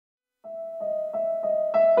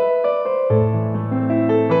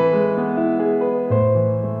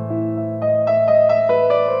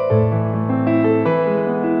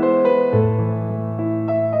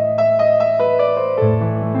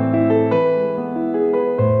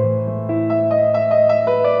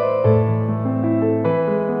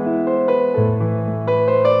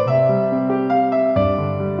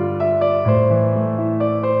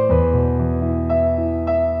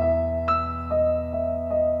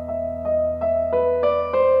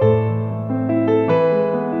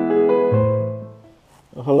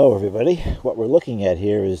everybody. What we're looking at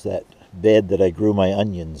here is that bed that I grew my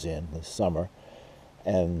onions in this summer,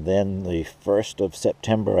 and then the 1st of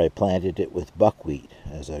September I planted it with buckwheat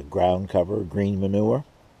as a ground cover, green manure,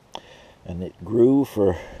 and it grew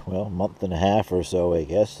for, well, a month and a half or so, I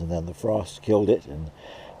guess, and then the frost killed it and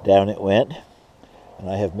down it went. And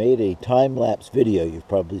I have made a time-lapse video you've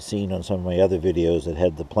probably seen on some of my other videos that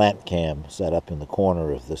had the plant cam set up in the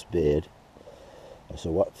corner of this bed. So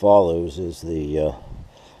what follows is the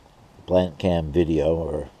plant cam video,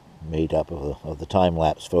 or made up of the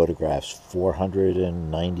time-lapse photographs,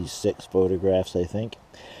 496 photographs, I think.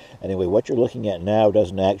 Anyway, what you're looking at now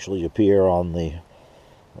doesn't actually appear on the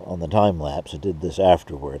time-lapse. I did this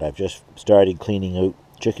afterward. I've just started cleaning out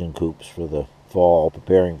chicken coops for the fall,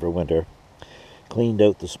 preparing for winter. Cleaned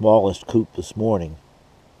out the smallest coop this morning.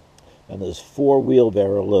 And there's 4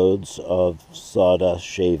 wheelbarrow loads of sawdust,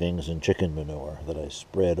 shavings, and chicken manure that I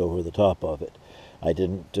spread over the top of it. I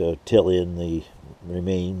didn't till in the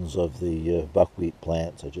remains of the buckwheat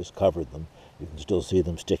plants. I just covered them. You can still see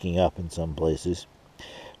them sticking up in some places.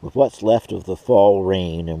 With what's left of the fall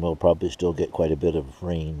rain, and we'll probably still get quite a bit of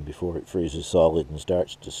rain before it freezes solid and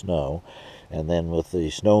starts to snow, and then with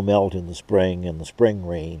the snow melt in the spring and the spring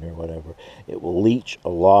rain or whatever, it will leach a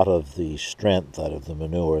lot of the strength out of the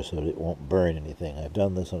manure so that it won't burn anything. I've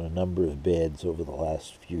done this on a number of beds over the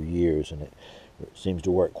last few years, and it seems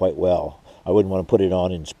to work quite well. I wouldn't want to put it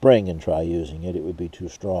on in spring and try using it. It would be too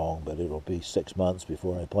strong, but it'll be 6 months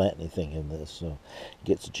before I plant anything in this, so it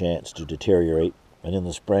gets a chance to deteriorate. And in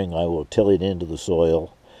the spring I will till it into the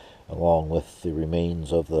soil along with the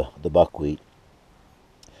remains of the buckwheat.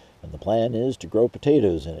 And the plan is to grow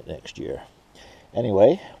potatoes in it next year.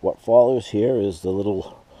 Anyway, what follows here is the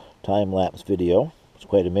little time-lapse video. It's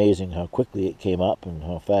quite amazing how quickly it came up and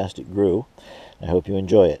how fast it grew. I hope you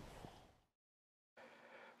enjoy it.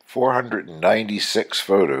 496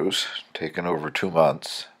 photos taken over 2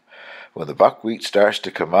 months. When the buckwheat starts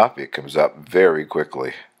to come up, it comes up very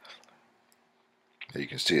quickly. You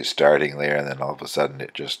can see it starting there, and then all of a sudden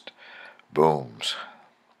it just booms.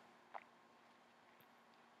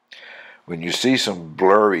 When you see some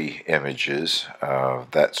blurry images,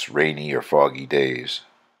 that's rainy or foggy days.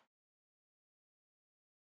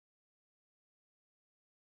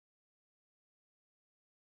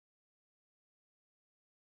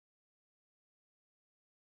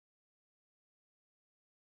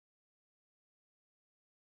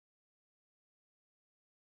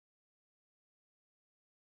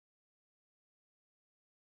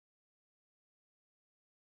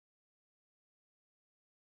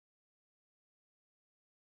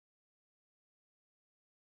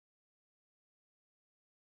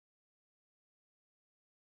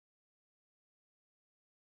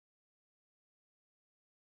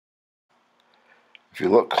 If you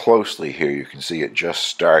look closely here, you can see it just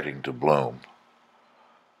starting to bloom.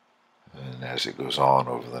 And as it goes on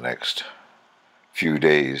over the next few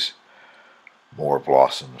days, more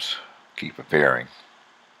blossoms keep appearing.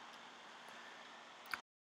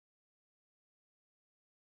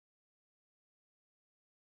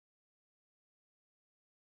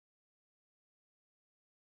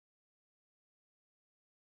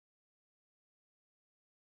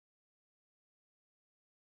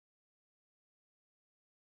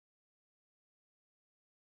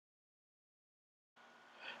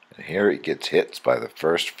 And here it gets hit by the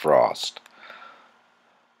first frost.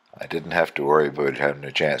 I didn't have to worry about having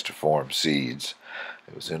a chance to form seeds.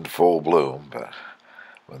 It was in full bloom, but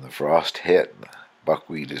when the frost hit,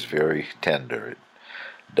 buckwheat is very tender. It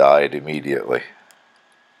died immediately.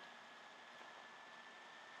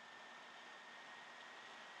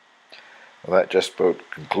 Well, that just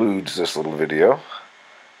about concludes this little video.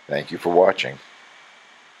 Thank you for watching.